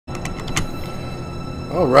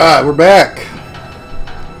Alright, we're back.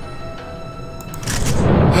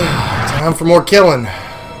 Time for more killing.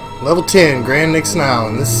 Level 10, Grand Nixon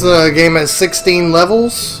Island. This game has 16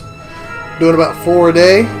 levels. Doing about 4 a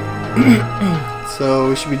day. So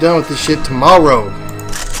we should be done with this shit tomorrow.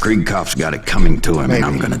 Kriegkopf's got it coming to him, and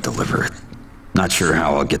I'm gonna deliver it. Not sure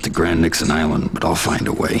how I'll get to Grand Nixon Island, but I'll find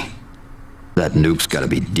a way. That nuke's gotta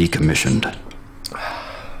be decommissioned.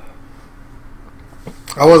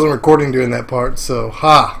 I wasn't recording during that part, so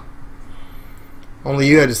ha! Only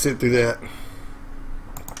you had to sit through that.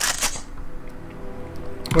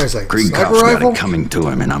 Wait a second. Kriegkopf's got it coming to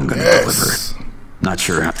him, and I'm gonna deliver it. Not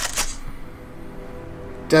sure how.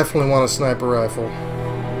 Definitely want a sniper rifle.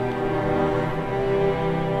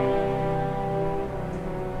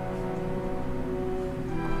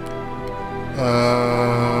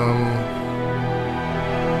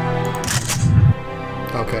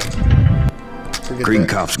 Okay.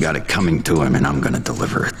 Kriegkopf's got it coming to him, and I'm gonna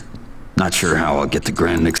deliver it. Not sure how I'll get to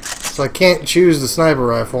Grand Nixon. So I can't choose the sniper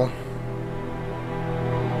rifle.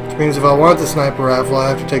 Which means if I want the sniper rifle, I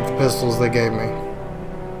have to take the pistols they gave me.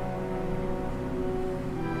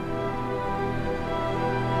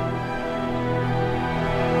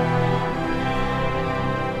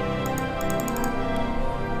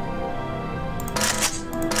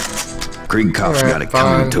 Kriegkopf's got it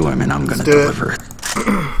coming to him, and I'm gonna deliver it.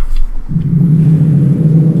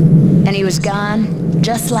 And he was gone,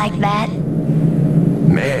 just like that?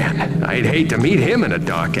 Man, I'd hate to meet him in a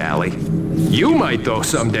dark alley. You might, though,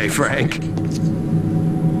 someday, Frank.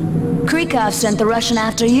 Kriegkopf sent the Russian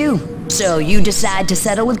after you, so you decide to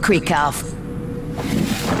settle with Kriegkopf.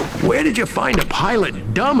 Where did you find a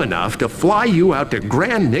pilot dumb enough to fly you out to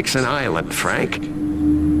Grand Nixon Island, Frank?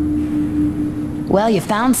 Well, you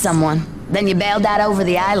found someone. Then you bailed out over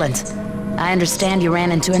the island. I understand you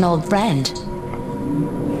ran into an old friend.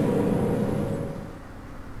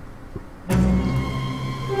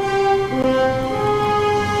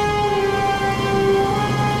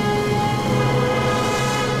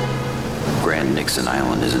 Grand Nixon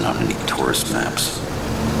Island isn't on any tourist maps.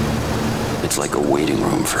 It's like a waiting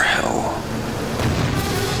room for hell.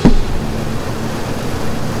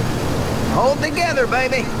 Hold together,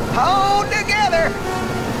 baby! Hold together!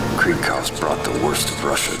 Kriegkopf's brought the worst of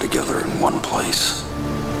Russia together in one place.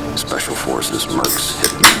 Special forces, mercs,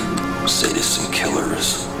 hitmen, sadists and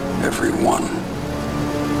killers. Every one.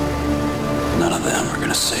 None of them are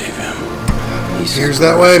gonna save him. Here's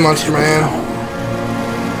that way, Monster Man.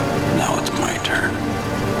 Now it's my turn.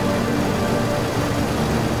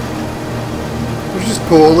 Which is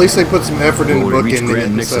cool. At least they put some effort into bookending it Grand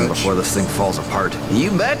and Nixon such. before this thing falls apart.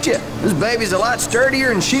 You betcha! This baby's a lot sturdier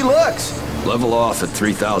than she looks. Level off at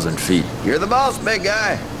 3,000 feet. You're the boss, big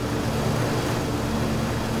guy.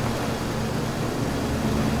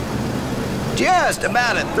 Just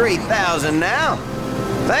about at 3,000 now.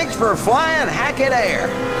 Thanks for flying Hackett Air.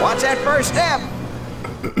 Watch that first step.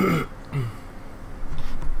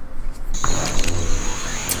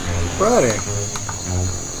 Buddy.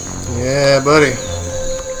 Yeah, buddy.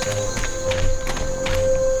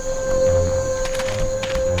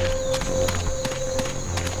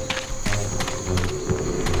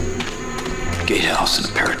 Gatehouse and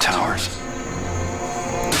a pair of towers.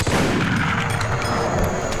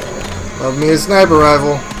 Love me a sniper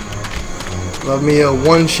rifle. Love me a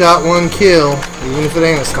one-shot, one-kill, even if it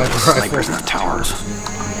ain't a sniper rifle. Snipers in the towers.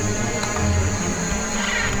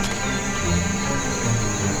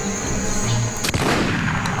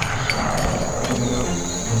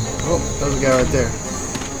 Oh, there's a guy right there.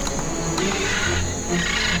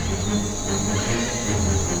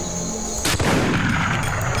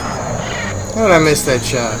 How did I miss that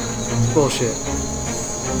shot? It's bullshit.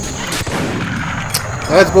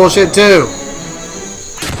 That's bullshit too.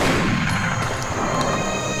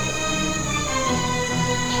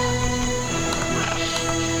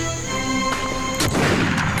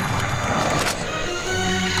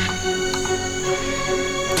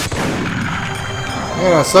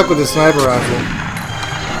 Man, I suck with the sniper rifle.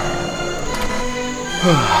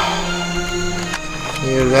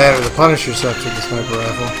 Either that or the Punisher sucks with the sniper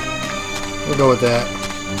rifle. We'll go with that.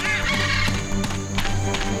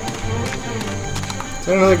 Is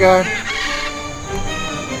that another guy?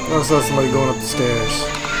 I saw somebody going up the stairs.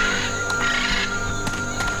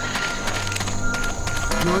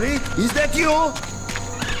 Yuri, is that you?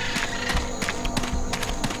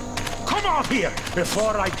 Come out here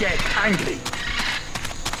before I get angry.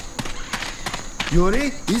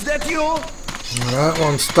 Yuri, is that you? Alright, well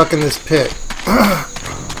I'm stuck in this pit.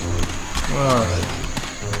 Alright.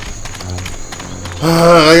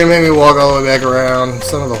 They're gonna make me walk all the way back around.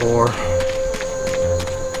 Son of a whore.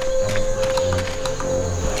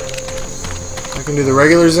 can do the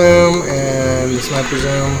regular zoom and the sniper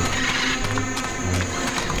zoom.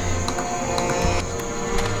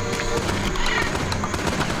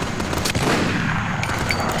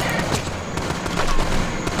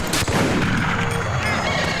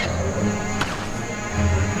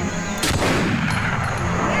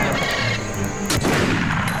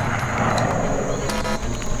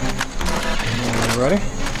 Ready?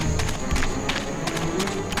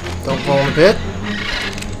 Don't fall in the pit.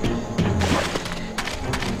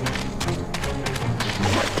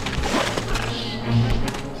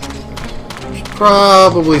 Should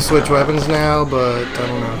probably switch weapons now, but I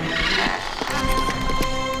don't know.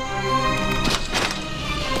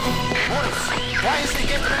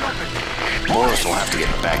 Morris will have to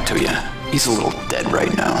get back to you. He's a little dead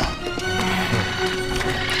right now.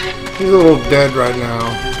 He's a little dead right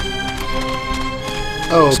now.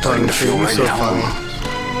 Oh, starting to feel right so at home.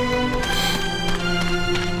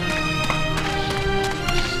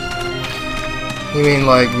 You mean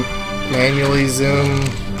like manually zoom?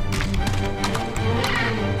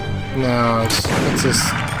 No, it's just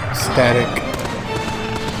static.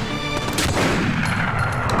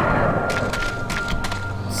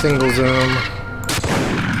 Single zoom.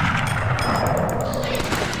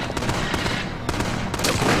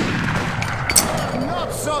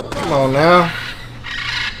 Come on now.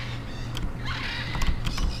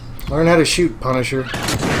 Learn how to shoot, Punisher.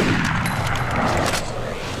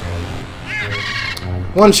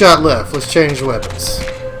 One shot left. Let's change weapons.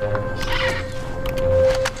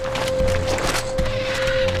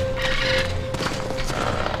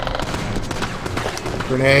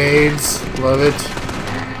 Grenades. Love it.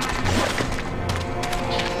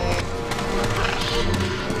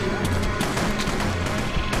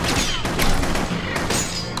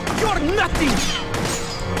 You're nothing!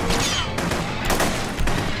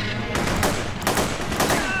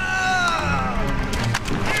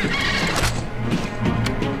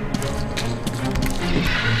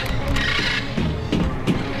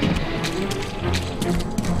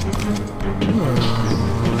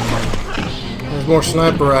 There's more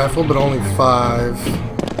sniper rifle, but only 5.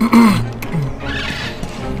 I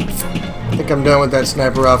think I'm done with that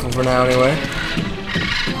sniper rifle for now anyway.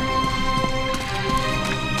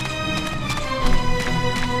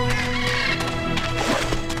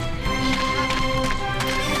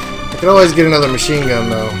 I could always get another machine gun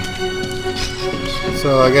though.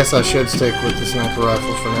 So I guess I should stick with the sniper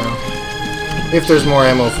rifle for now. If there's more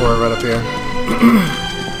ammo for it right up here.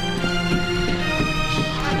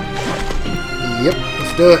 Yep,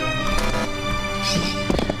 let's do it.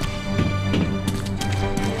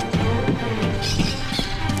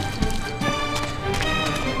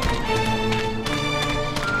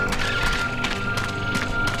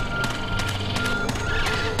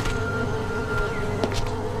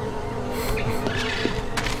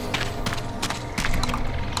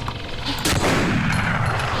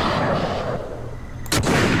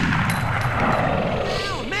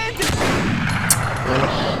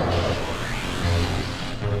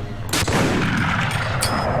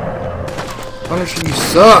 Punisher, you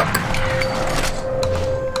suck!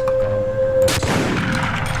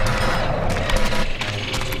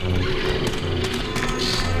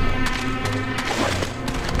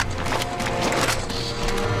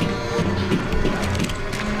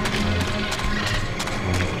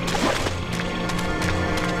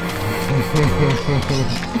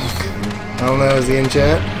 I don't know, is he in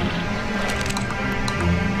chat?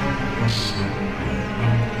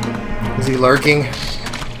 Is he lurking?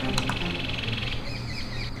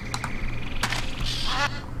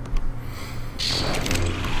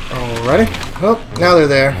 Alrighty. Oh, now they're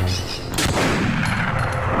there.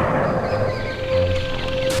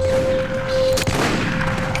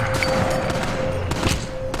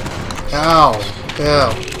 Ow.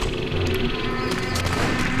 Ow.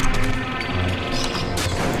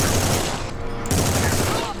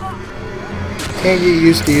 Can't get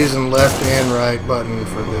used to using left and right button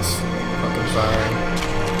for this fucking firing.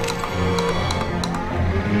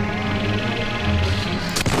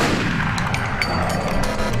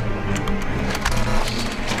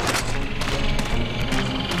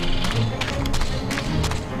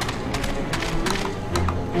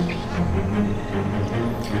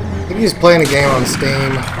 I think he's playing a game on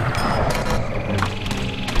Steam.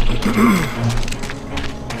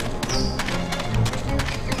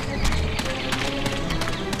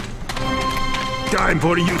 Time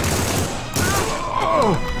for you.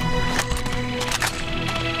 Oh.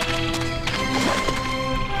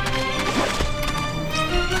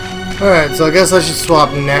 Alright, so I guess I should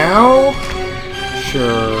swap now?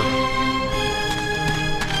 Sure.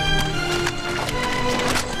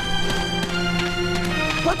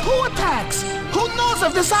 But who attacks? Who knows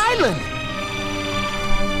of this island?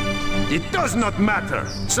 It does not matter,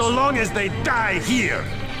 so long as they die here.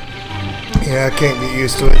 Yeah, I can't get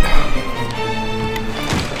used to it.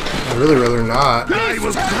 I'd really rather not. I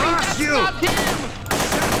will crush you!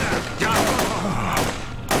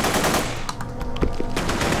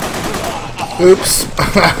 Oops.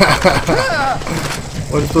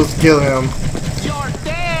 Wasn't supposed to kill him. You're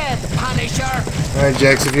dead, Punisher! Alright,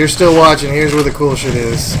 Jax, if you're still watching, here's where the cool shit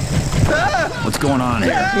is. What's going on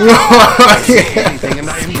here? Yeah.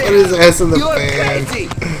 Put his ass in the fan.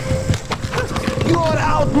 You're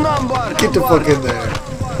outnumbered! Get the fuck in there.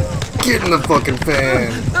 Get in the fucking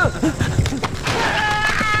fan.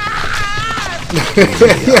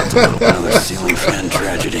 Another ceiling fan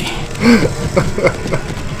tragedy.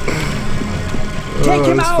 Oh,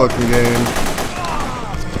 this fucking game.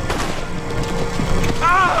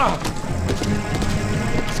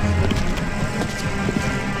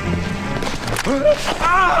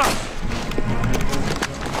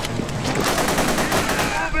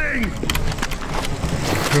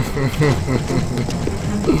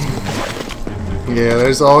 Yeah,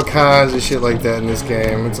 there's all kinds of shit like that in this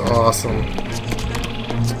game. It's awesome.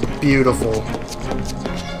 It's beautiful.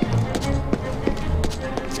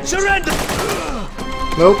 Surrender!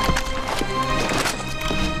 Nope.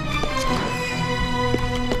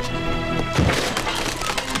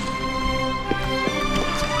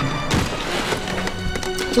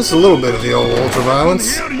 Just a little bit of the old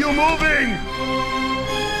ultra-violence. Here you moving!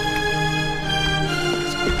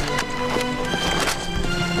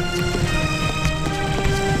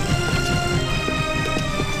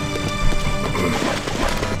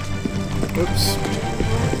 Oops.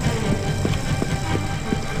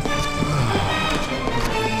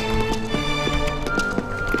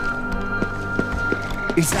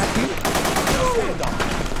 Is that it?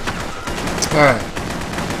 Alright.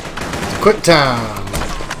 Quick time.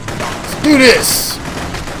 Let's do this!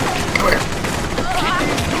 Come here.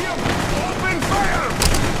 Open fire!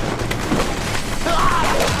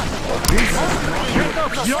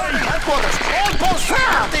 Almost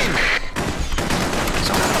something!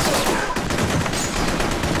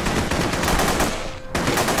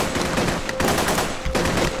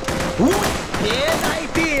 Yes,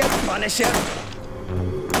 idea, Punisher.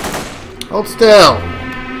 Hold still.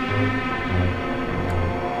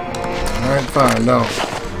 Alright, fine, no.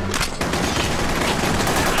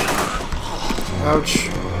 Ouch.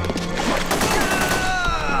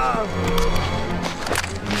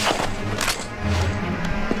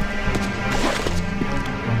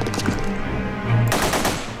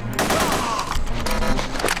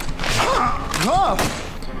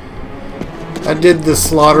 I did the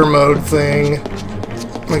slaughter mode thing.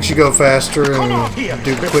 Makes you go faster and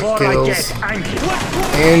do quick kills.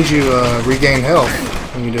 And you regain health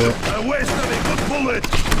when you do it. I wasted a good bullet!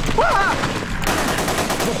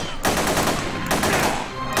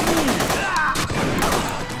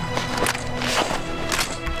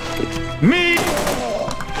 Me!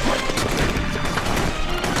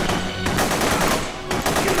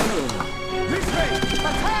 This way!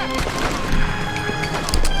 Attack!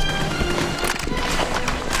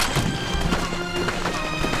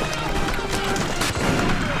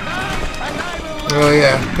 Oh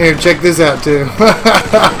yeah. Here, check this out too.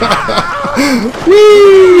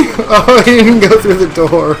 Whee! Oh, he didn't go through the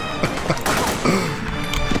door.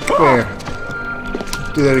 Come here.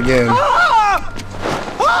 Do that again.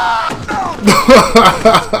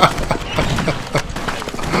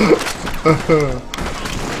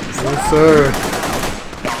 Yes, sir.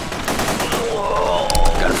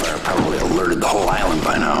 Gunfire probably alerted the whole island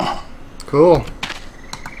by now. Cool.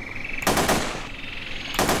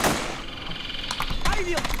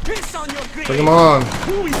 Take him on.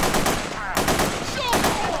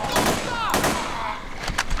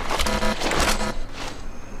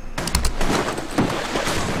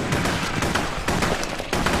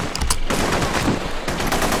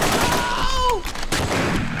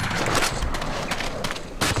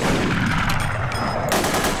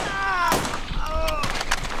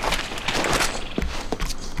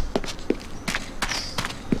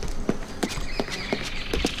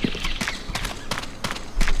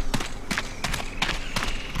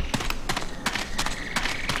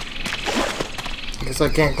 Guess I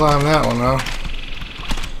can't climb that one, though.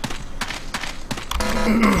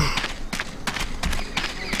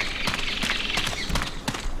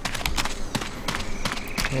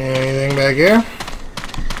 Anything back here?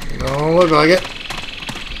 Don't look like it.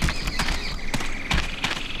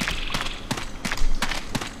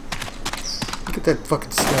 Look at that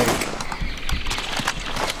fucking snake.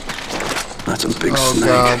 That's a big Oh snake.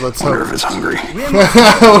 God, let's Wonder hope. if it's hungry.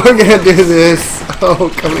 We're gonna do this.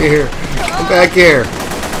 Oh, come here. Come back here.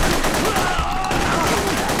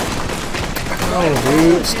 Oh,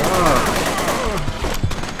 dude, stop.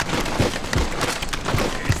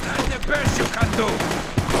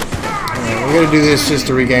 Alright, we gotta do this just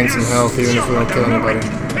to regain some health, even if we don't kill anybody.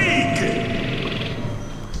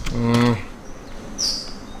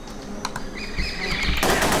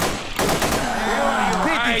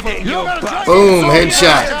 Boom,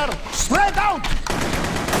 headshot. Spread out!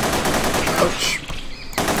 Ouch.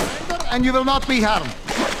 And you will not be harmed.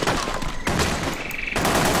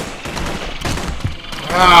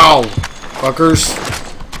 Ow! Fuckers.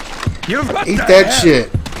 Eat that shit.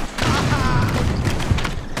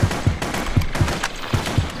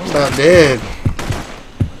 I'm about dead.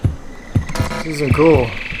 This isn't cool.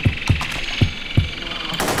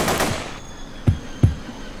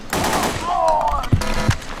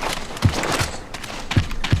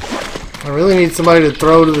 I really need somebody to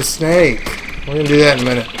throw to the snake. We're gonna do that in a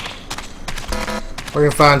minute. We're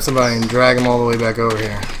gonna find somebody and drag them all the way back over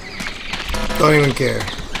here. Don't even care.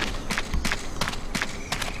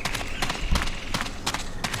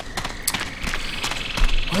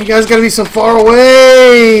 Well, you guys gotta be so far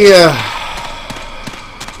away.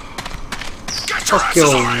 Fuck your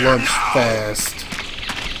lunch fast.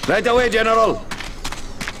 Right away, General.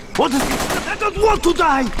 What is it? I don't want to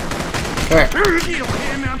die! Okay.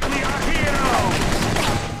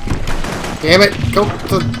 Damn it! Go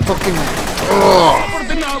to fucking. Oh.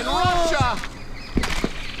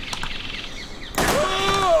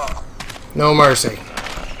 No mercy.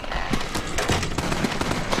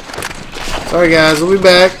 Sorry guys, we'll be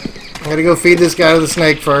back. I gotta go feed this guy to the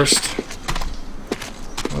snake first.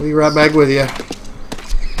 I'll be right back with you.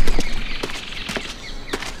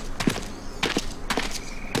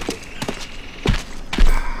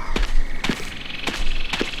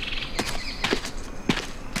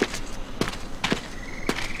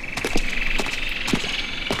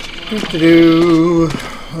 What to do?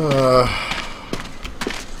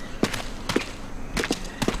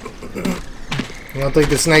 You don't think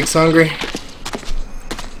the snake's hungry?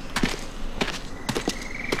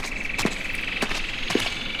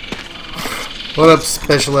 What up,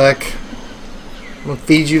 Special Ec? I'm gonna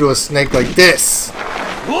feed you to a snake like this.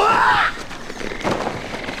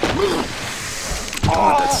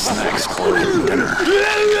 Oh, that snake's ordering dinner.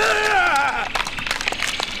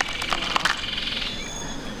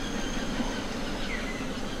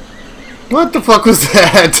 What the fuck was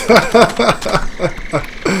that?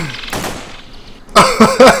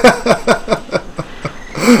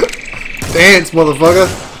 Dance, motherfucker.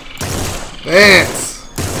 Dance.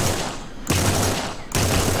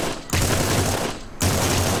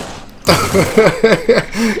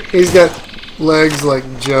 He's got legs like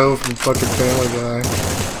Joe from fucking Family Guy.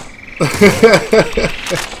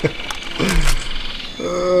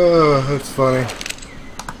 Oh, that's funny.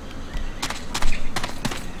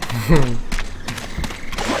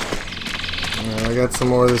 I got some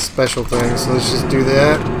more of this special thing, so let's just do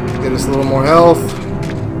that. Get us a little more health.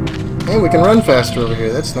 And we can run faster over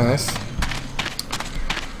here, that's nice.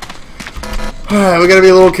 Alright, we gotta be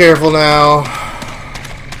a little careful now.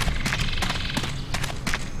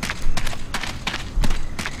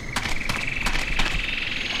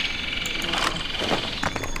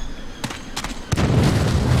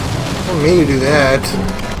 I don't mean to do that.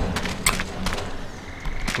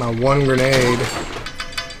 My one grenade.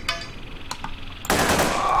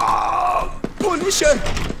 Punisher!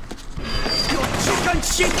 You chicken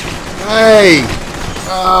shit! Hey!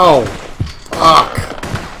 Ow! Fuck!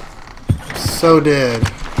 I'm so dead.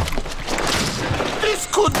 This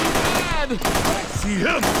could be bad! I see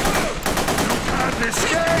him! You can't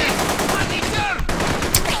escape!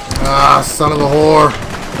 Ah, son of a whore.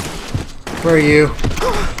 Where are you?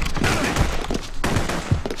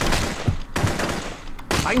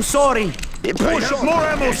 I'm sorry. I have more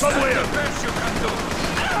ammo somewhere!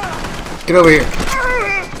 Get over here.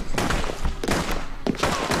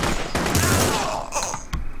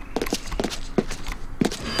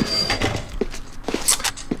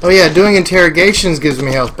 Oh yeah, doing interrogations gives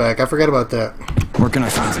me health back. I forgot about that. Where can I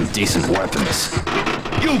find some decent weapons?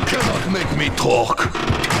 You cannot make me talk!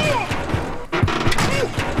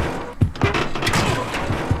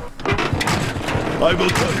 I will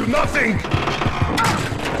tell you nothing!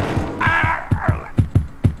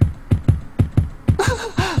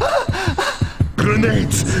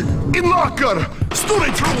 Grenades! In locker!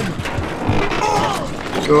 Storage room!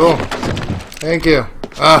 Cool. Thank you.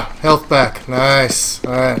 Ah, health back. Nice.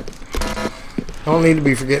 Alright. Don't need to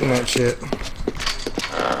be forgetting that shit.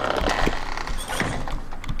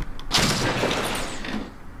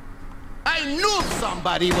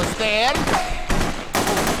 Somebody was there.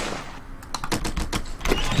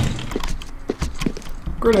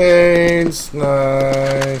 Grenades,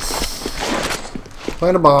 nice.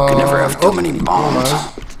 Plant a bomb. Could never have too many bombs.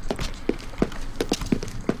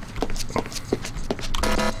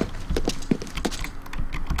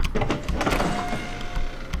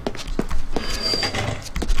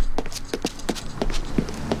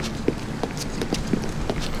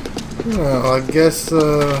 Well, I guess,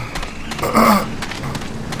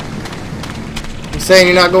 you saying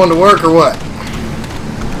you're not going to work or what?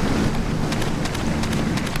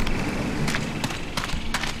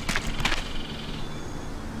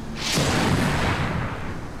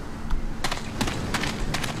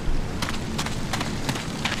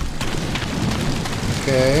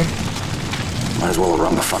 Okay. Might as well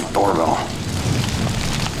run the front doorbell.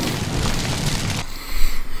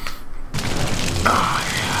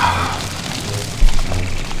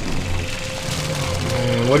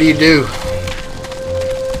 What do you do?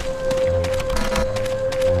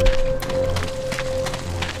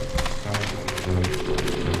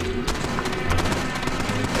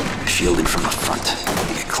 Shielding from the front.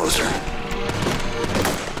 Get closer.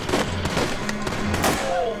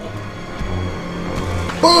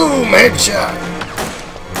 Boom! Headshot!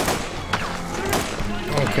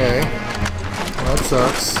 Okay. Well, that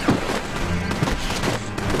sucks.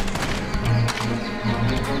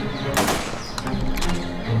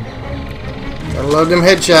 Gotta love them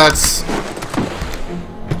headshots.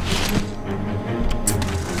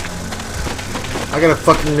 I got a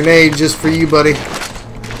fucking grenade just for you, buddy.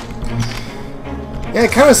 Yeah,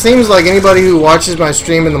 it kind of seems like anybody who watches my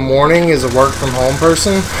stream in the morning is a work from home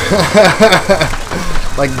person.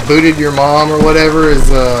 Like booted your mom or whatever is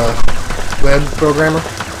a web programmer.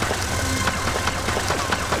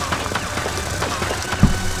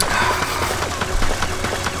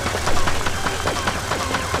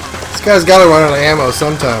 This guy's got to run out of ammo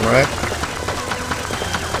sometime, right?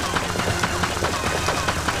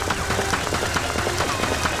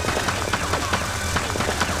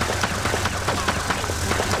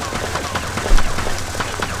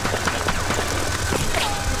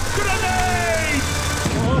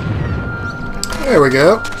 There we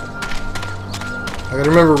go. I gotta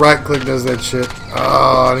remember right click does that shit.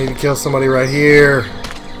 Oh, I need to kill somebody right here.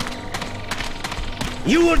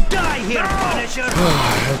 You will die here, Punisher.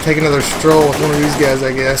 I'll take another stroll with one of these guys,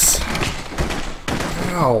 I guess.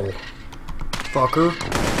 Ow. Fucker.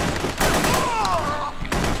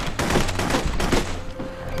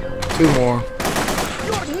 Two more.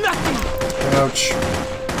 You're nothing. Ouch.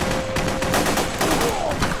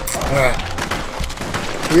 Alright.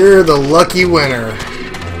 You're the lucky winner.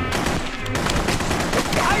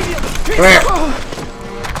 Come here.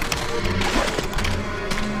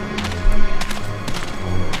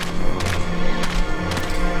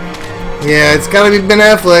 Yeah, it's gotta be Ben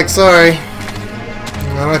Affleck, sorry.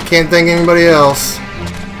 I can't think of anybody else.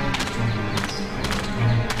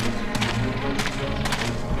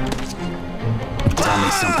 Tell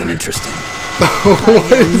me something interesting.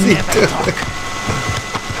 What is he doing?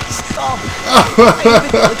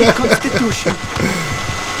 Like a constitution.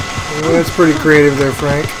 Well, that's pretty creative there,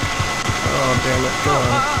 Frank. Oh, damn it. Go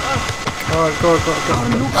on. Go on. Our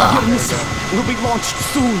nuclear missile will be launched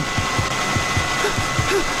soon.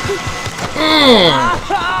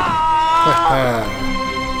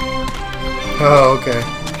 Oh, okay.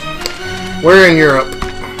 We're in Europe.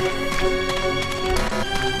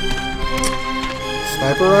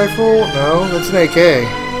 Sniper rifle? No, that's an AK.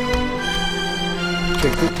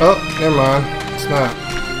 Oh, never mind. It's not.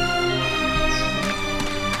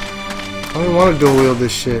 I don't even want to dual wield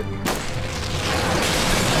this shit.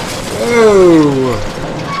 Oh!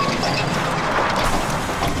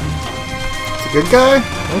 It's a good guy?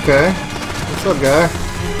 Okay. What's up, guy?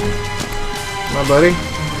 My buddy?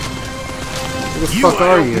 Who the fuck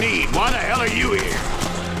are you? Why the hell are you here?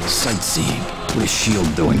 Sightseeing. What is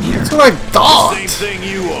S.H.I.E.L.D. doing here? That's what I thought! Same thing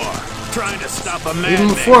you are. Trying to stop a man. Even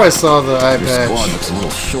before I saw the eye Your squad patch. looks a little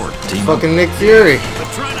short, team. Fucking Nick Fury.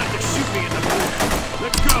 But try not to shoot me in the back.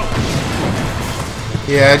 Let's go.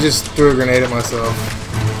 Yeah, I just threw a grenade at myself.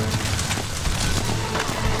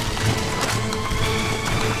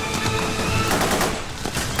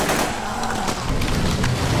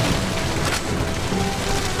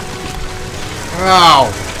 Ow!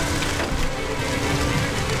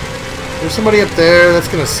 There's somebody up there. That's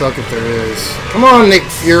gonna suck if there is. Come on, Nick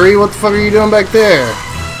Fury. What the fuck are you doing back there?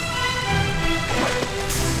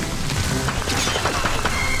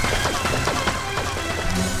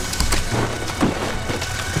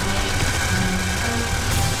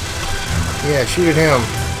 Yeah, shoot at him.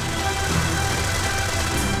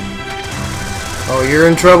 Oh, you're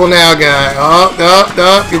in trouble now, guy. Oh,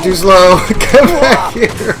 no, you're too slow. Come back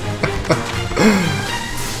here.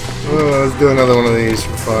 Oh, let's do another one of these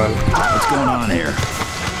for fun. What's going on here?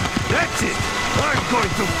 That's it! I'm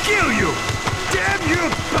going to kill you! Damn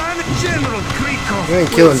you, Pan General Krikov! You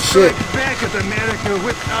ain't killing shit. Back at America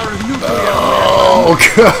with our nuclear Oh,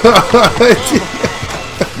 God.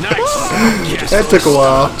 Nice! That took a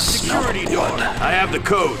while. Security door. I have the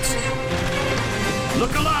codes.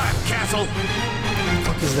 Look alive, Castle! What the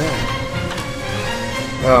fuck is that?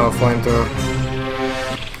 Oh, flamethrower.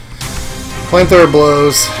 Flamethrower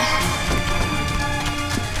blows.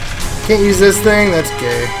 Can't use this thing? That's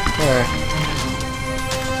gay. Alright.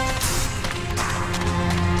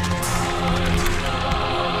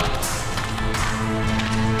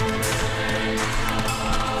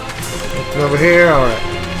 Nothing over here? Alright.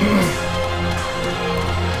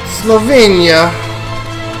 Slovenia.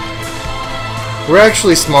 We're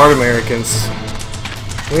actually smart Americans.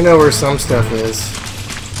 We know where some stuff is.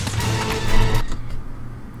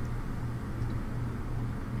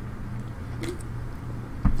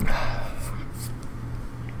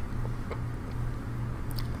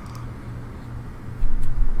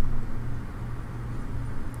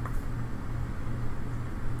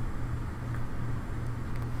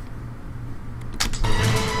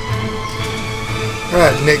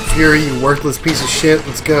 Alright, Nick Fury, you worthless piece of shit.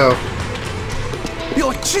 Let's go.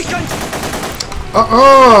 Your chicken!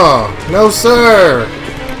 No, sir.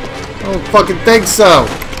 I don't fucking think so.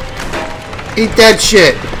 Eat that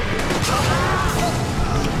shit.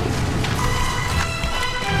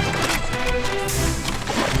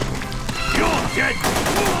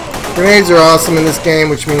 Grenades are awesome in this game,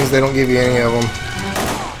 which means they don't give you any of them.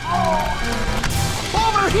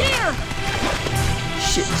 Over here!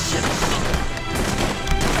 Shit.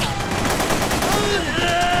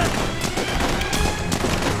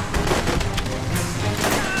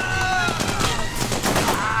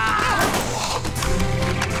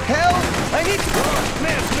 Help! I need to go!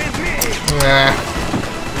 Mess with me! Nah.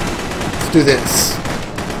 Let's do this.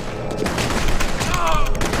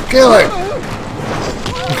 Kill it!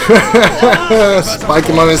 Spike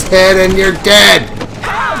him on his head and you're dead!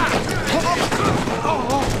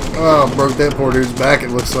 Oh, broke that poor dude's back, it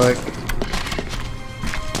looks like.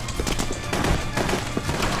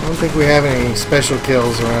 I don't think we have any special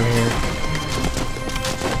kills around here.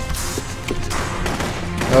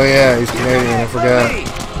 Oh yeah, he's Canadian, I forgot.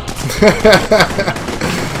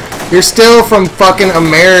 You're still from fucking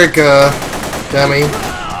America, dummy.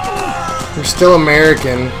 You're still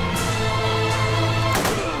American.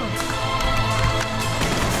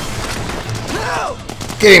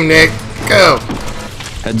 Get him, Nick. Go.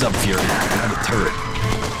 Heads up, Fury. Another turret.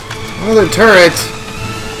 Another turret.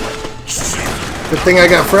 Good thing I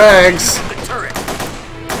got frags.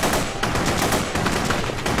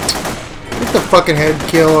 Get the fucking head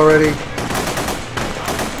kill already.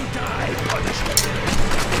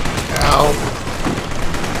 Ow.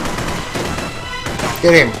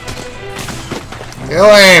 Get him.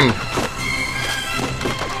 Kill him.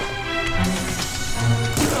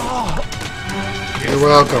 You're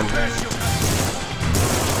welcome.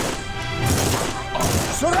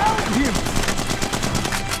 Surround him!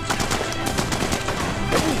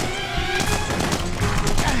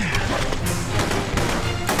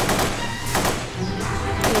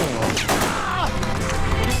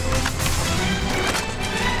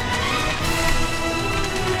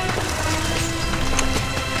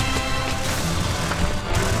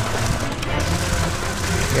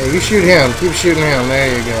 Yeah, you shoot him. Keep shooting him.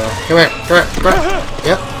 There you go. Come here. Come here. Come here.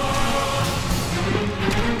 Yep.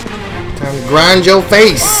 Time to grind your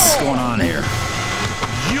face. What's going on here?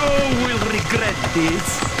 You will regret this.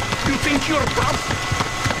 You think you're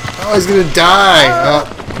tough? Oh, he's gonna die.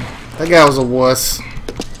 That guy was a wuss.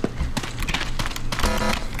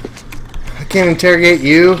 I can't interrogate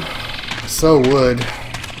you. So would.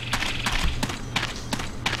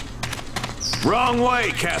 Wrong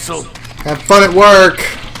way, Castle. Have fun at work,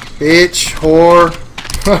 bitch, whore.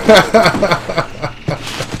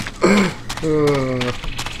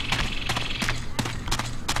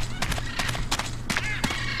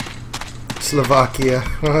 Slovakia.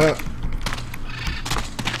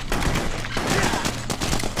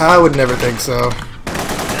 I would never think so.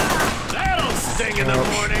 That'll sting in the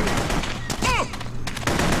morning.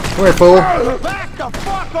 Come here, fool. Back the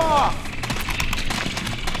fuck off!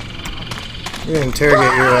 We're gonna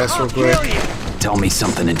interrogate your ass real quick. Tell me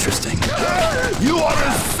something interesting. You are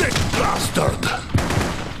a sick bastard.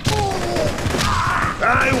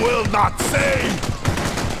 I will not say.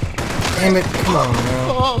 Damn it, come on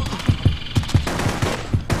now.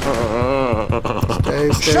 Stay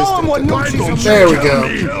Show him what Nixon's There we go.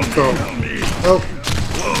 Cool. Oh.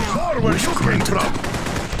 Where's you came from?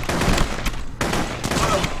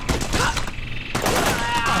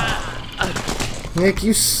 Nick,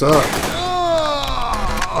 you suck.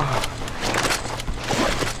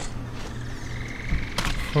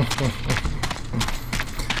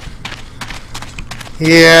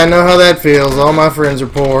 Yeah, I know how that feels. All my friends are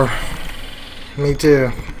poor. Me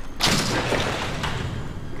too.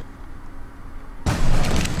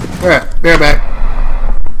 Alright, be right back.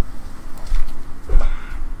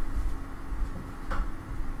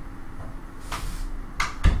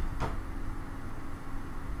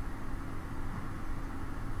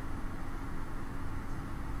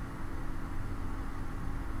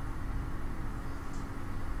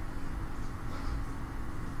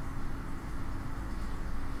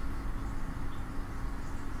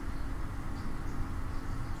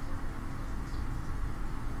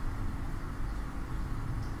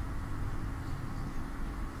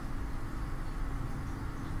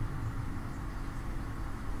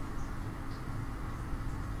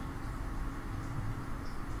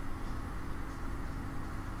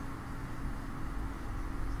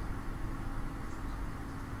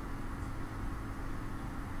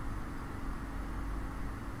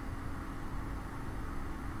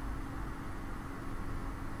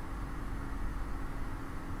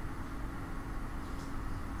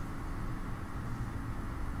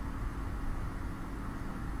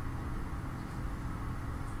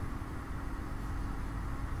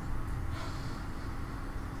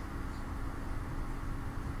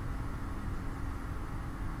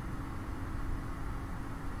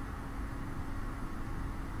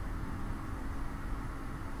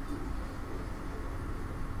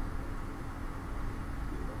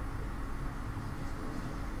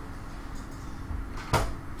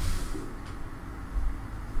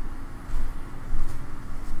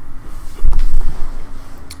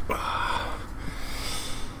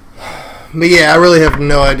 But yeah, I really have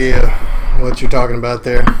no idea what you're talking about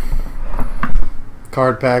there.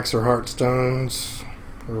 Card packs or heartstones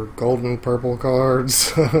or golden purple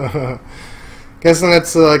cards. Guessing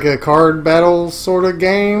that's like a card battle sort of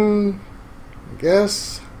game, I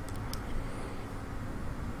guess.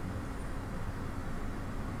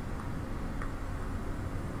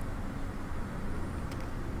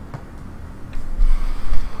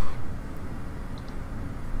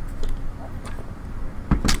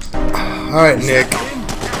 Alright, Nick.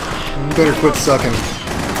 You better quit sucking.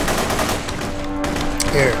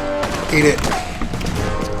 Here, eat it.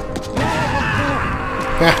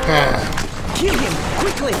 Kill him,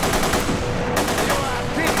 quickly!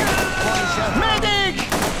 Medic!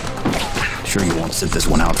 Sure you won't sit this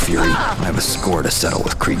one out, Fury. I have a score to settle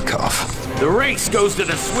with Kreedkoff. The race goes to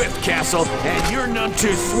the Swift Castle, and you're none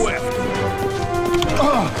too swift.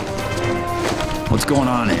 What's going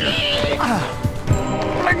on here?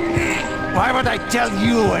 Why would I tell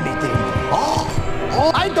you anything?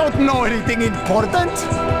 I don't know anything important.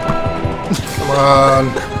 Come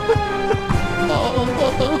on.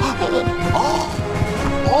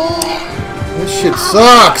 This shit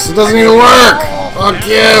sucks. It doesn't even work. Fuck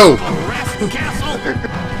you.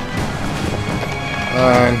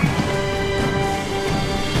 Fine.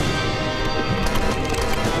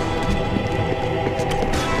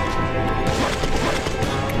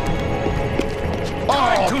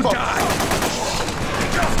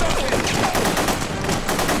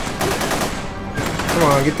 Come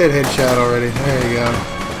on, get that headshot already. There you go.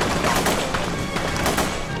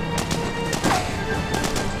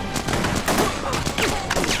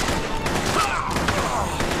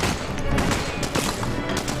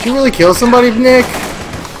 Did you really kill somebody, Nick?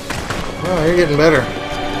 Oh, you're getting better.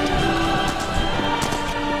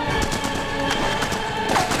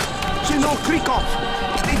 General Kreedkoff,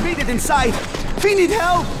 they made it inside. We need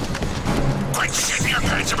help. Quit shitting your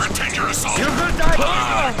pants and pretend you're a soldier. You're gonna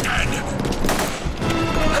die. Dead.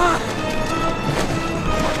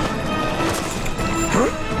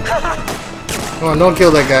 Come on, don't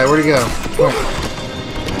kill that guy. Where'd he go? Come on.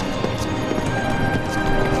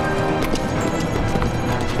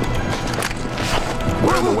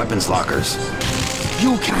 Where are the weapons lockers?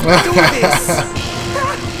 You can't do this.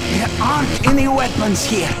 There aren't any weapons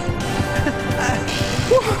here.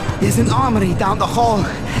 There's an armory down the hall.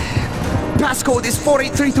 Passcode is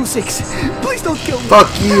 48326. Please don't kill me. Fuck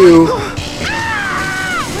you.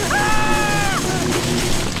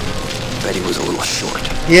 Bet he was a little short.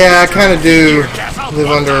 Yeah, I kind of do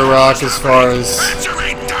live under a rock as far as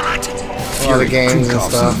a lot of games and Kreedkoff's in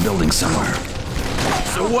stuff. the building somewhere.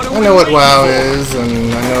 I know what WoW is,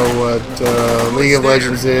 and I know what League of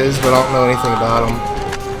Legends is, but I don't know anything about them.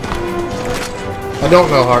 I don't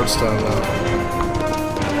know Hearthstone though.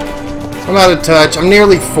 I'm out of touch. I'm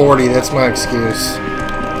nearly 40. That's my excuse.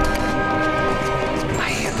 I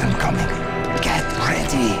hear them coming. Get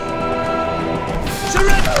ready.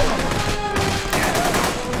 Surrender!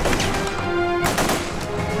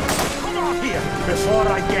 Come on here before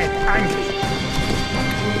I get angry.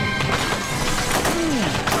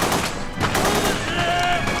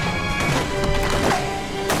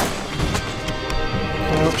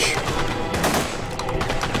 Ouch.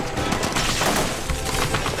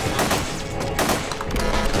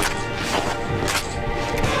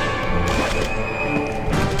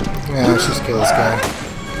 Yeah, let's just kill this guy.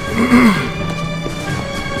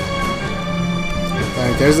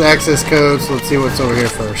 Alright, there's the access code, so let's see what's over here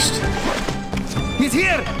first. He's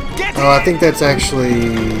here! Get Oh, I think that's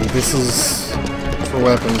actually... this is for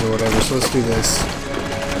weapons or whatever, so let's do this.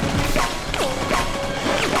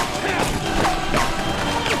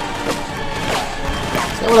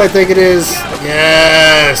 Is that what I think it is?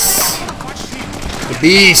 Yes! The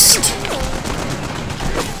beast!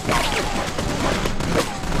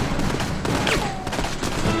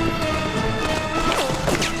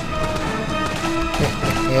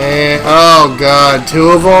 And, oh god, 2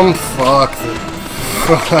 of them? Fuck.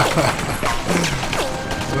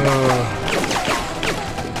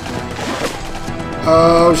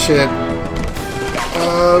 Oh shit.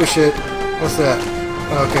 Oh shit. What's that?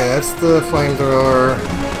 Okay, that's the flamethrower.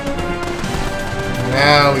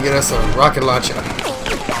 Now we get us a rocket launcher.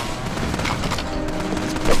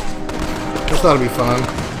 This ought to be fun.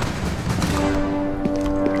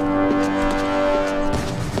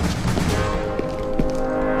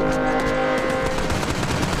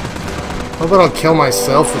 Hope I don't kill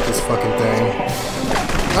myself with this fucking thing.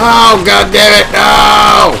 Oh, god damn it!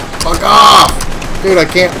 No! Fuck off! Dude, I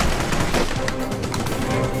can't...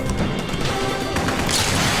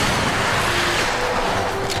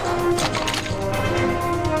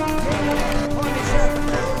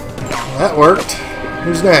 That worked.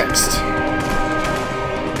 Who's next?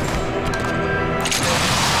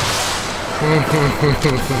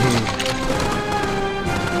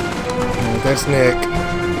 That's Nick.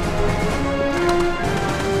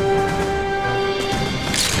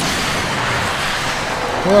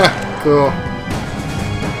 Ah, cool.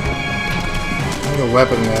 I need a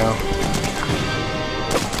weapon now.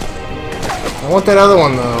 I want that other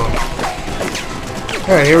one though.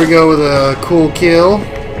 Alright, here we go with a cool kill.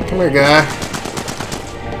 Come here, guy.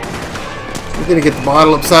 You're gonna get the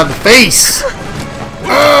bottle upside the face!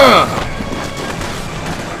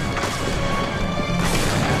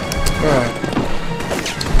 Alright.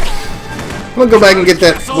 I'm gonna go back and get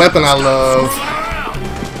that weapon I love.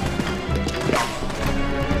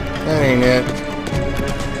 That ain't it.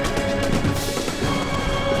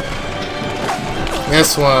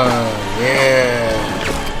 This one, yeah.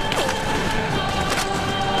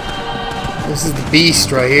 This is the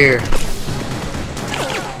beast right here.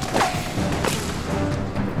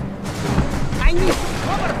 I need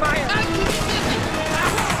cover fire!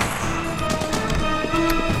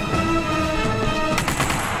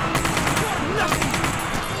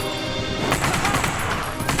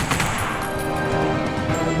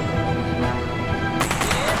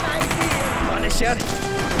 Punisher!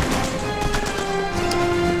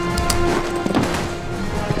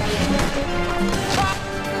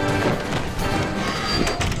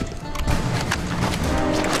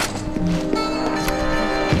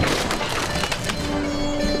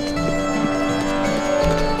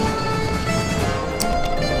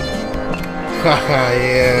 Haha,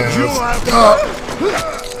 yeah. You have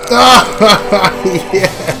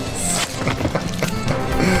Yes.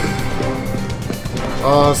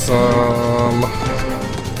 Awesome.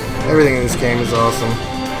 Everything in this game is awesome.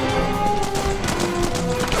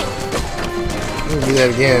 I'm gonna do that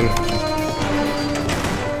again.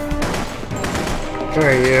 Come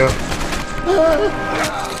here, you.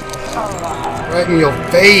 Right in your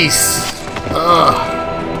face. Ugh.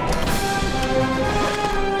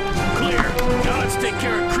 clear. Now let's take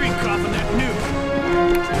care of Creek Crop and that nuke.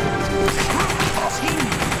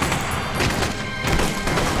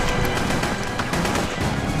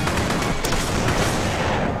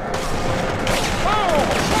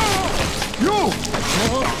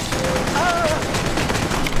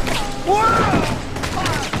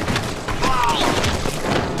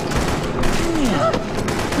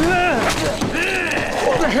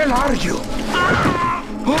 Who the hell are you?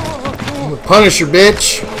 I'm the Punisher,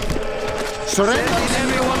 bitch. Surrender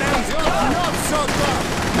everyone else. Not so tough.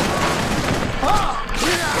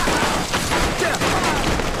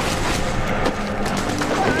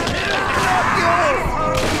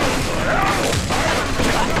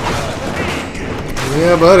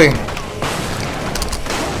 Yeah, buddy.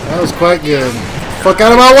 That was quite good. Fuck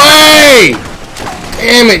out of my way!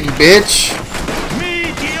 Damn it, you bitch!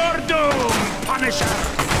 Meet your doom, Punisher!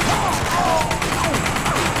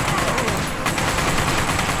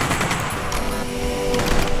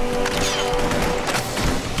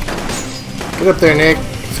 Get up there, Nick.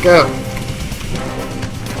 Let's go.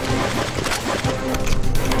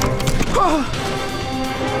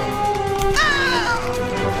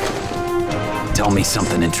 Tell me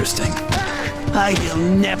something interesting. I will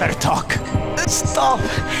never talk. Stop.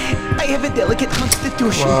 I have a delicate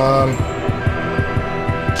constitution. Come on.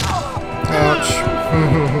 Ouch.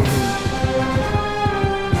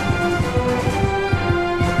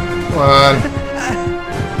 Come on.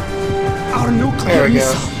 Our nuclear There we go.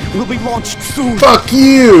 missile will be launched soon. Fuck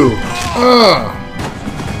you!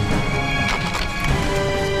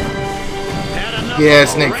 Yeah,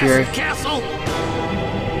 it's Nick Fury.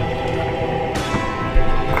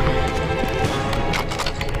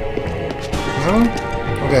 No?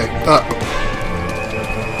 Okay, up.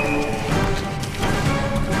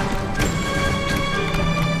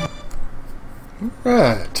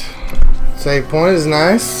 Alright. Save point is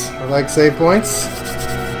nice. I like save points.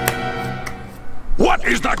 What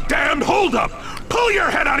is the damned holdup? Pull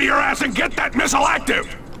your head out of your ass and get that missile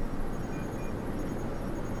active!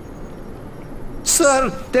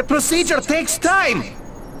 Sir, the procedure takes time.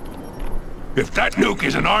 If that nuke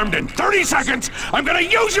isn't armed in 30 seconds, I'm gonna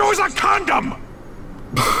use you as a condom!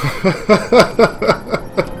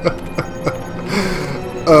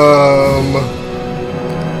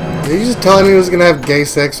 Did you just tell him he was gonna have gay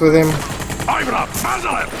sex with him? I'm gonna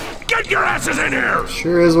muzzle him! Get your asses in here!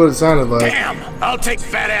 Sure is what it sounded like. Damn! I'll take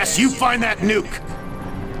fat ass, you find that nuke!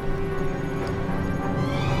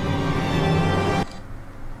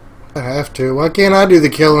 I have to. Why can't I do the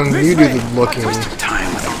killing and you do the looking? Wasting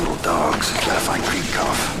time with the little dogs. Gotta find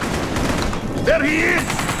Kreekhoff. There he is!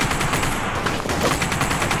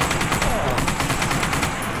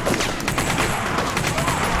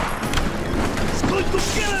 He's going to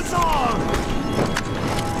kill us all!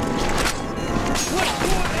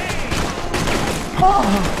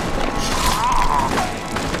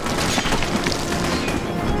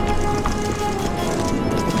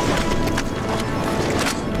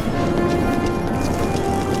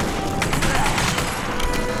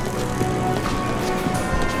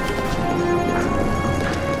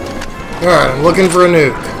 Alright, I'm looking for a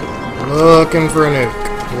nuke. Looking for a nuke.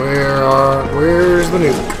 Where's the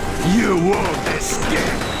nuke? You won't escape!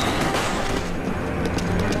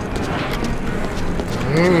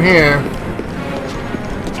 In here.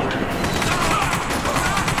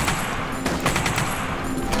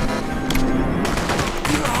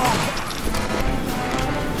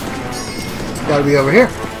 It's gotta be over here.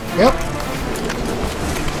 Yep.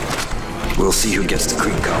 We'll see who gets the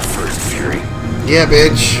Kreekhoff first, Fury. Yeah,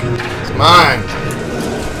 bitch. It's mine.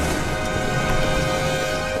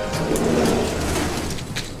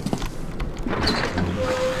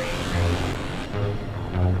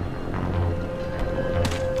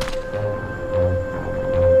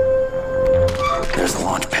 There's the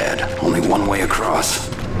launch pad. Only one way across.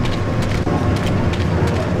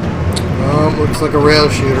 Looks like a rail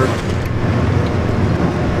shooter.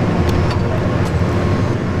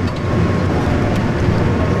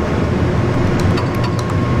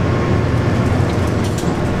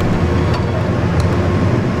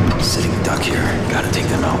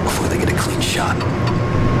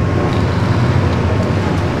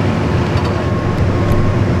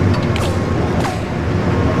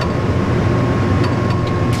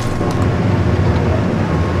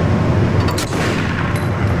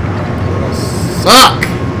 Suck!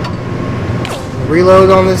 The reload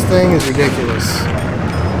on this thing is ridiculous.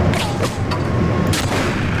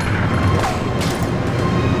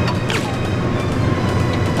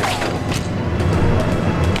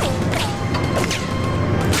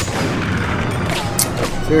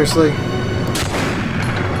 Seriously?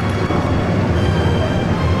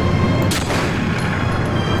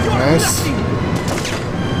 Nice.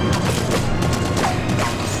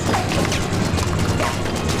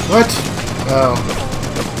 What? Oh.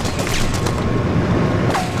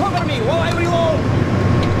 Cover me while I reload!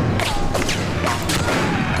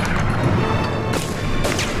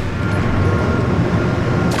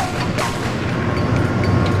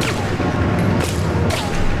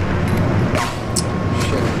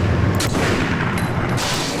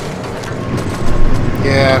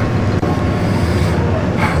 Yeah.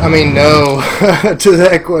 I mean, no to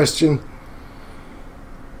that question.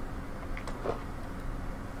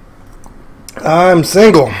 I'm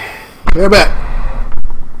single. We're back.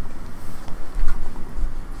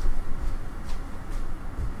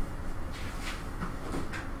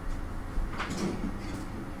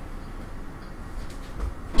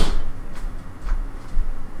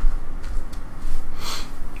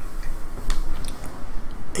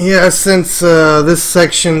 Yeah, since this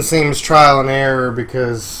section seems trial and error,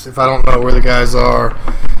 because if I don't know where the guys are,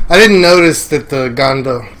 I didn't notice that the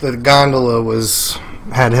gondola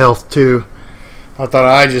had health too. I thought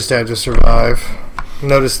I just had to survive.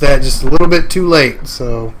 Noticed that just a little bit too late.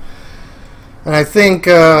 So, and I think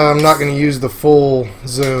I'm not going to use the full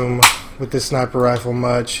zoom with this sniper rifle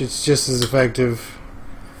much. It's just as effective,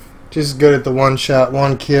 just as good at the one shot,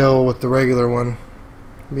 one kill with the regular one.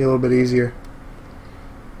 Be a little bit easier.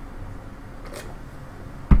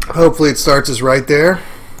 Hopefully it starts us right there.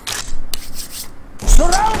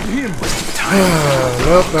 Surround him!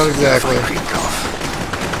 Nope, not exactly.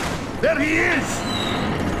 There he is!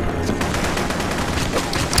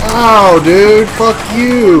 Oh, dude, fuck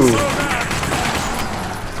you!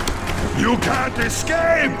 You can't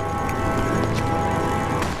escape!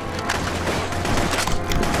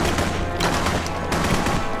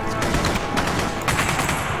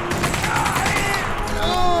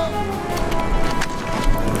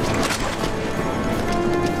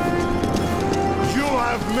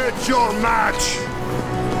 Met your match.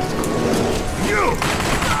 You.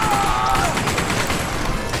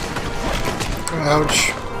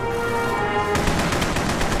 Ouch.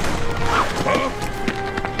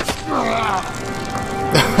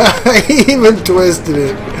 He even twisted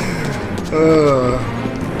it.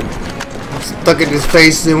 Stuck in his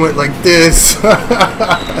face and went like this.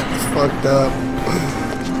 It's fucked up.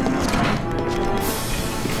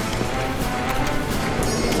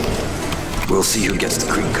 We'll see who gets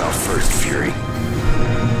the creek off first, Fury.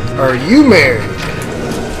 Are you married?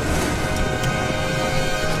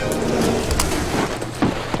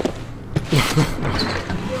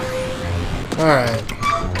 Alright.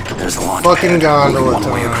 There's a launch fucking pad. gondola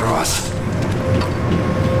One way time. across.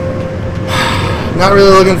 Not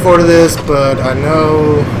really looking forward to this, but I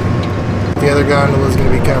know the other gondola is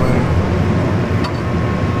going to be coming.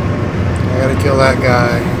 I gotta kill that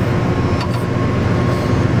guy.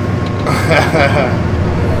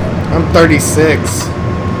 I'm 36.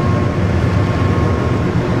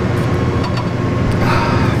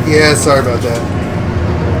 Yeah, sorry about that.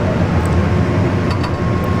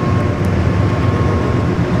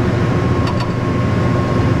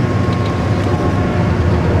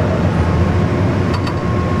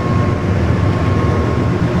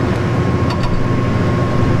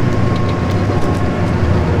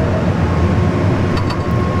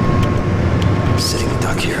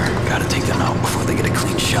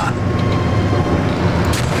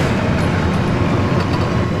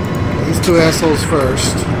 Two assholes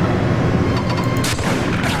first.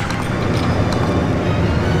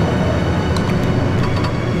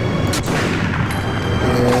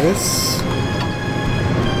 Yes.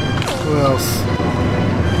 Who else?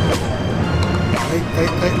 Hey.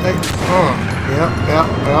 Oh, yeah.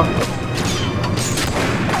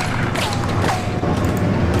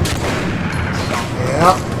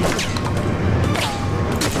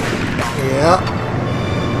 Yeah.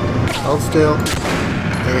 Hold still.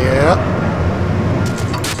 Yeah.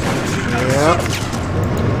 Yep.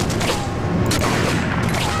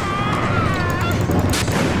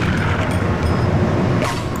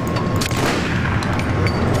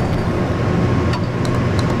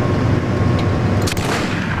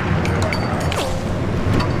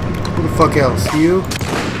 Who the fuck else? You?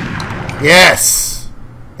 Yes!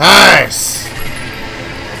 Nice!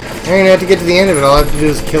 I ain't have to get to the end of it. All I have to do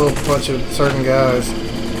is kill a bunch of certain guys.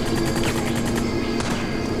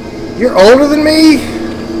 You're older than me?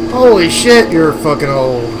 Holy shit, you're fucking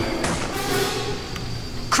old.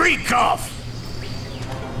 Kreekov!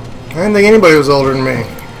 I didn't think anybody was older than me.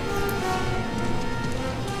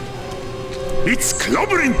 It's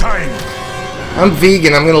clobbering time! I'm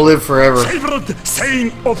vegan, I'm gonna live forever. Favorite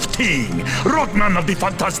saying of Ting, Rockman of the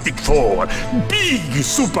Fantastic Four, big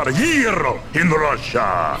superhero in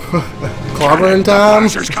Russia. Clobbering time?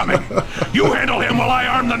 Punisher's coming. You handle him while I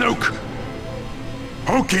arm the nuke.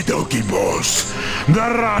 Okie dokie, boss. The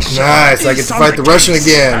Russian. Nice, I get to fight the Russian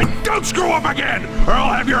again. And don't screw up again, or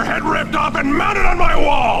I'll have your head ripped off and mounted on my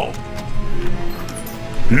wall.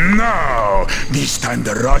 No, this time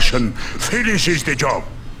the Russian finishes the job.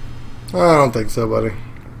 I don't think so, buddy.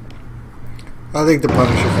 I think the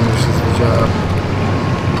Punisher finishes the job.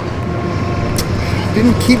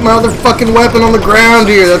 Didn't keep my other fucking weapon on the ground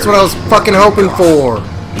here. That's what I was fucking hoping for.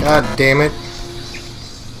 God damn it.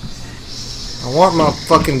 I want my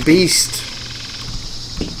fucking beast.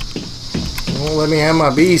 They won't let me have my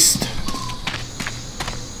beast.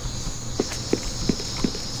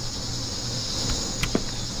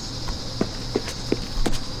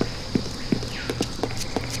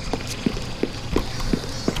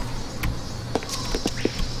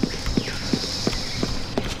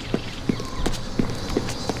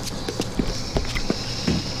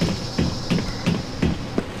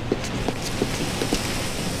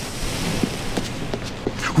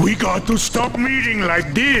 We got to stop meeting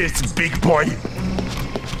like this, big boy.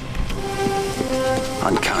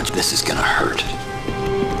 Unconscious, this is gonna hurt.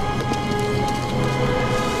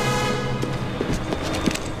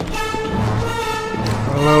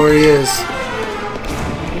 I don't know where he is.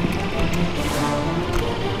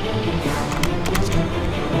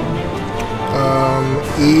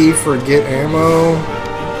 E for get ammo.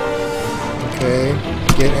 Okay,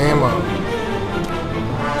 get ammo.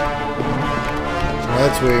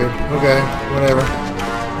 That's weird. Okay, whatever.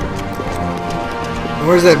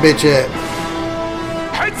 Where's that bitch at?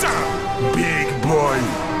 Heads up, big boy.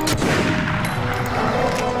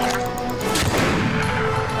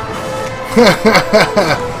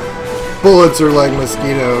 Bullets are like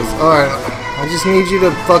mosquitoes. Alright, I just need you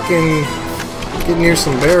to fucking get near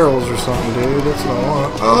some barrels or something, dude. That's what I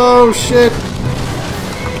want. Oh, shit!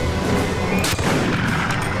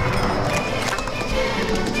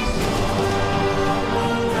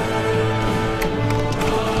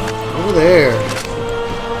 Over there.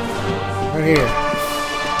 Right here.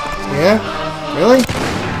 Yeah? Really?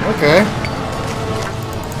 Okay.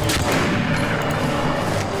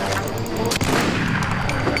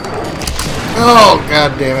 Oh,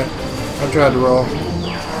 god damn it. I tried to roll.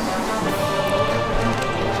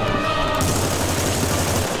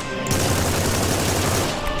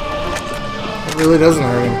 It really doesn't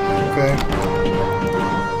hurt him. Okay.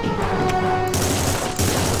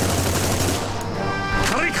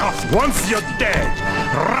 Tarikov, once you're dead,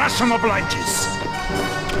 Russian obliges.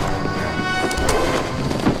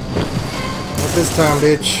 Not this time,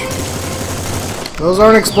 bitch. Those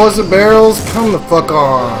aren't explosive barrels? Come the fuck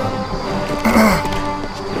on.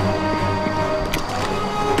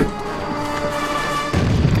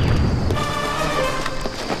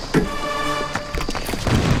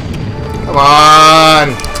 Come on!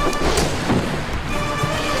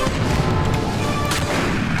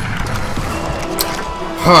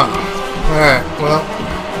 Huh. Alright, well.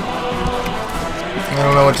 I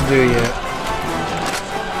don't know what to do yet.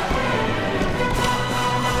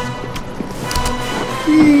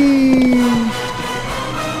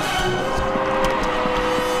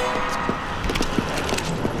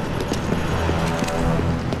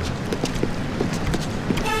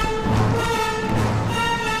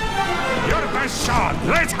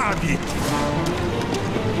 Let's have it.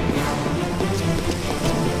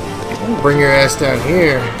 Bring your ass down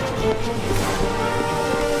here.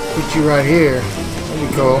 Put you right here. That'd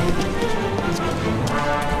be cool.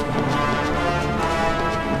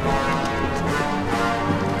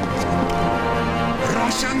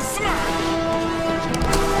 Russian smack.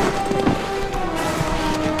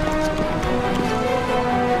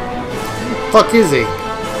 Fuck is he?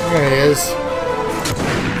 There he is.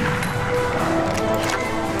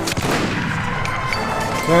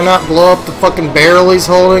 Can I not blow up the fucking barrel he's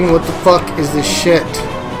holding? What the fuck is this shit?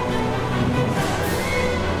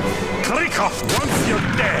 Tarikov, once you're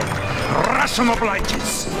dead, Russian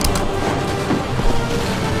obliges.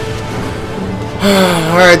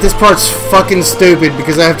 Alright, this part's fucking stupid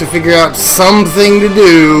because I have to figure out something to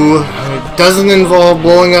do. It doesn't involve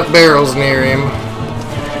blowing up barrels near him.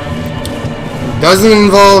 It doesn't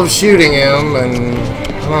involve shooting him, and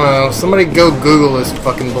I don't know. Somebody go Google this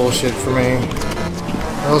fucking bullshit for me.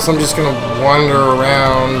 Or else I'm just gonna wander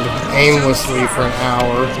around aimlessly for an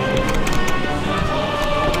hour.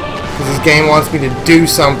 Because this game wants me to do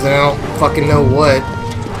something, I don't fucking know what.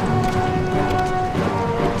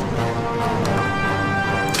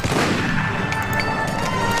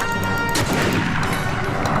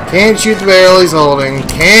 Can't shoot the barrel he's holding.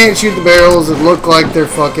 Can't shoot the barrels that look like they're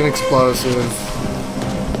fucking explosive.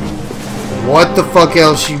 What the fuck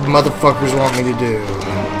else you motherfuckers want me to do?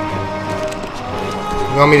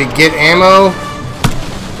 You want me to get ammo?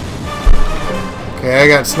 Okay, I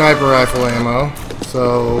got sniper rifle ammo.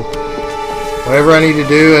 So, whatever I need to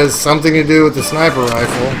do has something to do with the sniper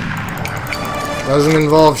rifle. Doesn't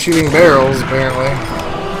involve shooting barrels, apparently.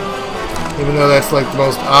 Even though that's like the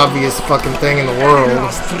most obvious fucking thing in the world.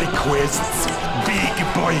 Last requests, big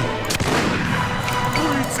boy.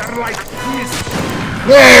 Bullets are like this.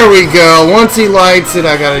 There we go! Once he lights it,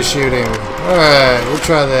 I gotta shoot him. Alright, we'll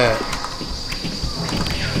try that.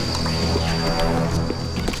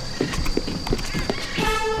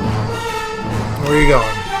 Where are you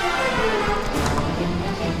going?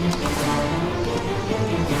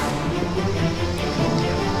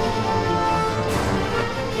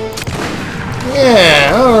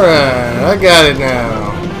 Yeah, alright. I got it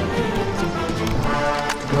now.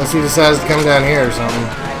 Unless he decides to come down here or something.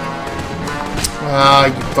 Ah,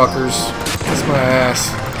 you fuckers. Kiss my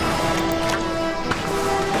ass.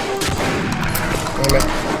 Damn it.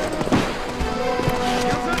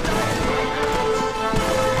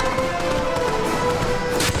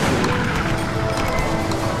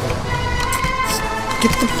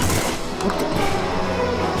 Get the... What the...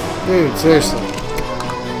 Dude, seriously.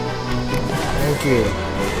 Thank you.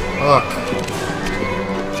 Fuck.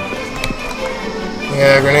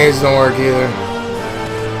 Yeah, grenades don't work either.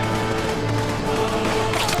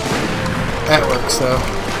 That works though.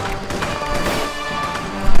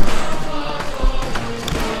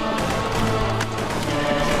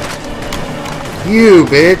 You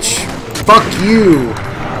bitch. Fuck you.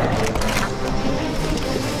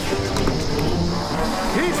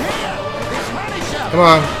 Come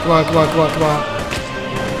on, come on, come on, come on, come on.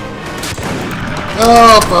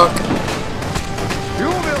 Oh fuck. You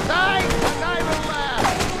will die, and I will laugh.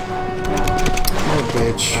 Oh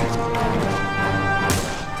bitch.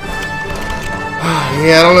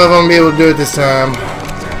 Yeah, I don't know if I'm gonna be able to do it this time.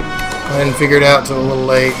 I didn't figure it out till a little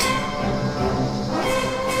late.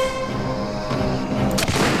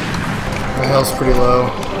 My health's pretty low.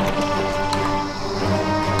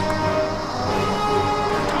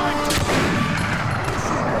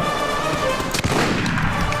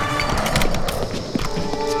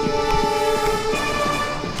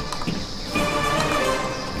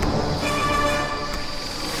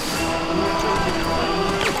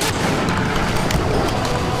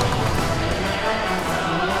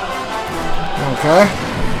 Okay.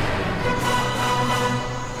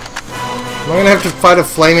 Am I gonna have to fight a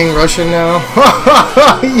flaming Russian now?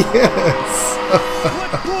 Yes!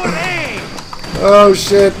 Oh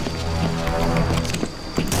shit.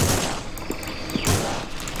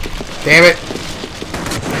 Damn it.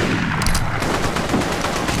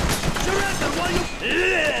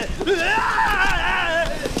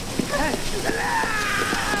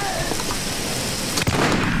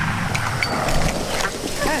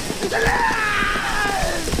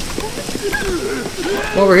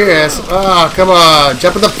 Over here, ass. Ah, come on.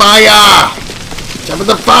 Jump in the fire! Jump in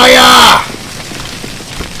the fire!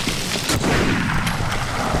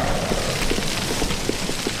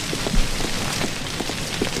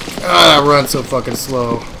 Ah, that runs so fucking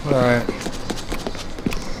slow. Alright.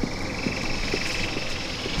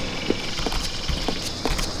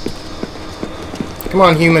 Come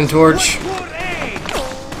on, Human Torch.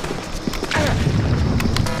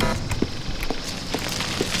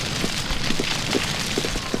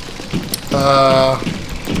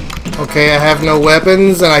 Okay, I have no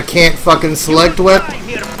weapons and I can't fucking select weapons.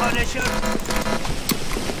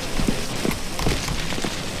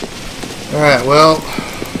 Alright, well,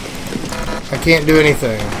 I can't do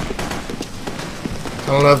anything. I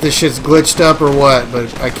don't know if this shit's glitched up or what,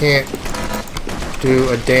 but I can't do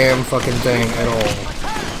a damn fucking thing at all.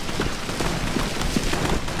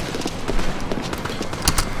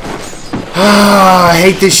 Ah, I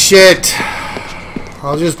hate this shit.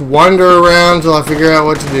 I'll just wander around till I figure out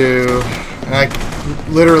what to do. And I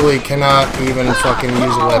literally cannot even fucking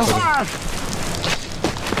use a weapon.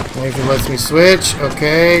 Maybe if it lets me switch.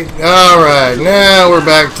 Okay. Alright. Now we're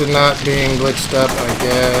back to not being glitched up, I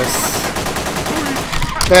guess.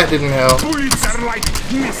 That didn't help. Bullets are like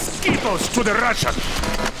mosquitoes to the Russian.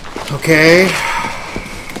 Okay.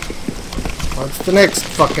 What's the next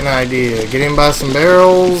fucking idea? Get in by some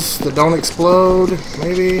barrels that don't explode?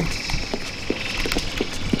 Maybe?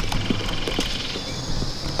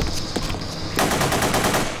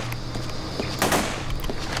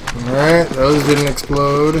 Alright, those didn't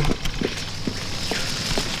explode.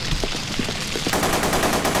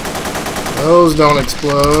 Those don't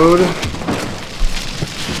explode.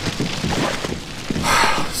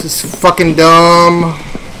 This is fucking dumb.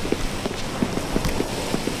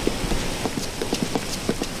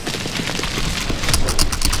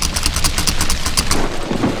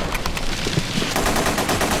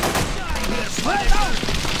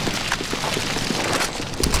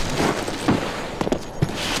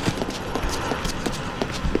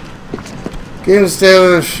 Game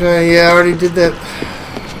established. Yeah, I already did that.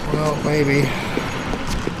 Well, maybe.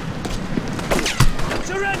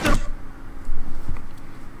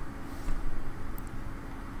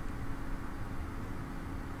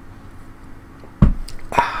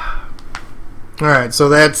 Alright, so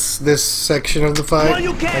that's this section of the fight,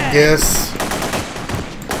 I guess.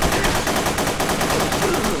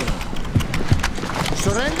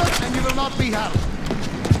 Surrender and you will not be harmed.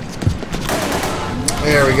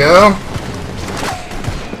 There we go.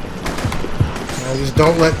 Now just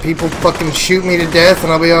don't let people fucking shoot me to death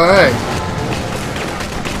and I'll be alright.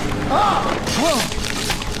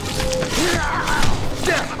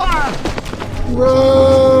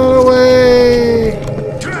 Run away!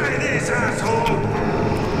 Try this, asshole!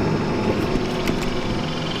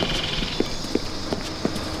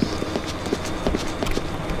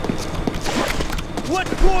 What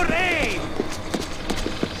poor aim!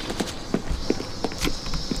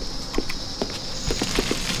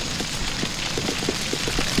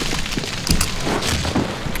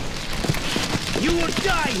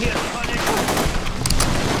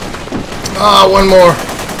 Ah, one more.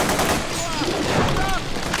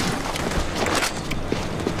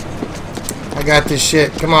 I got this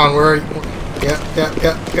shit. Come on, where are you? Yep.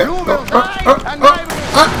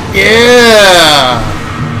 Yeah!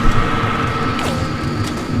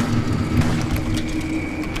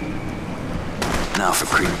 Now for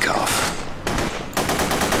cream cough.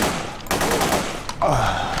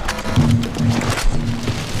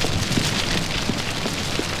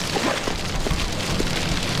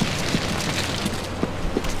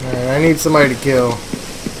 Alright, I need somebody to kill.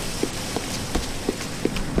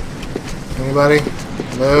 Anybody?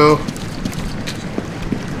 Hello?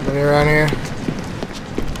 Anybody around here?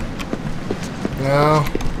 No?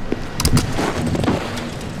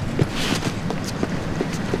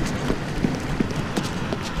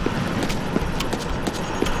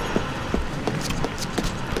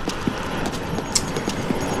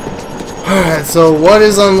 Alright, so what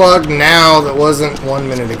is unlocked now that wasn't 1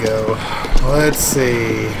 minute ago? Let's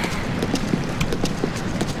see.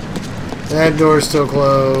 That door's still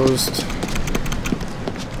closed.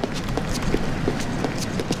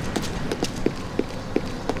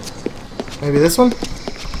 Maybe this one?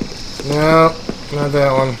 No, not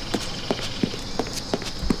that one.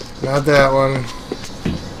 Not that one.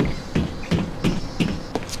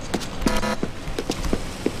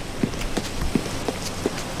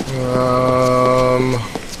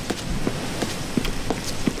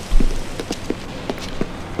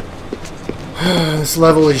 This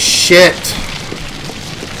level is shit.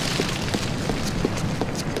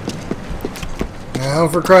 Now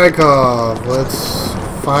for Krykov. Let's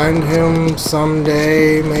find him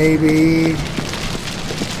someday, maybe.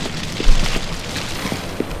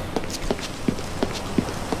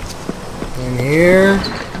 In here.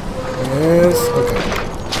 Yes. Okay.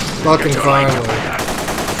 Fucking finally.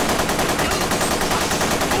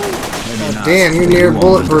 God damn, you're near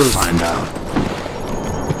bulletproof. Find out.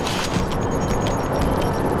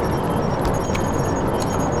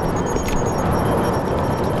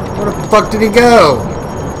 Where the fuck did he go?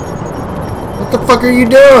 What the fuck are you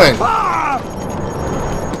doing?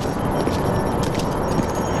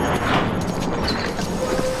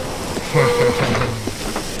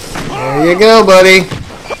 There you go, buddy.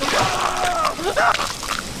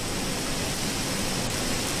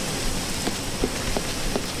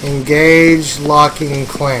 Engage locking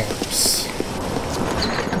clamps.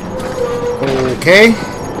 Okay.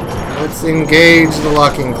 Let's engage the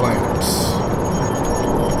locking clamps.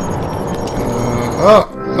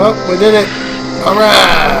 Oh, we did it.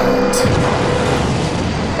 Alright.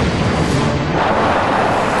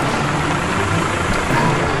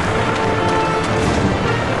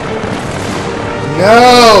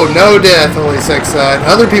 No death, Holy Sex Side.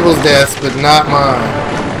 Other people's deaths, but not mine.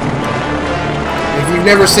 If you've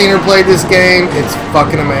never seen or played this game, it's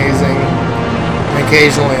fucking amazing. And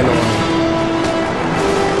occasionally annoying.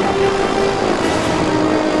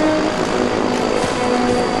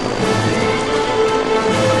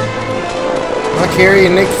 Not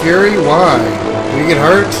carrying Nick Fury? Why? Did he get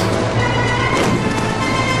hurt?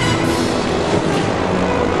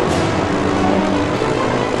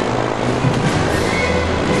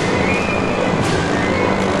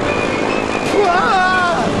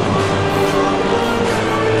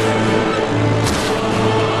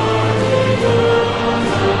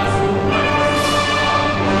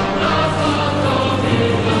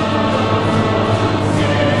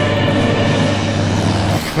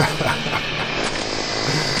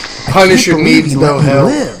 Punisher needs no help.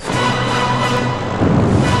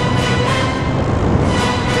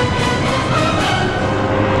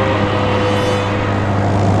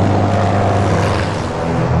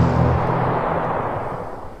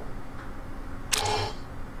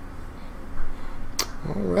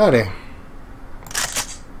 Alrighty.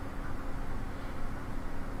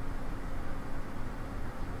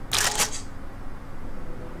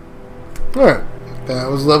 Alright. That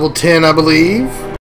was level 10, I believe.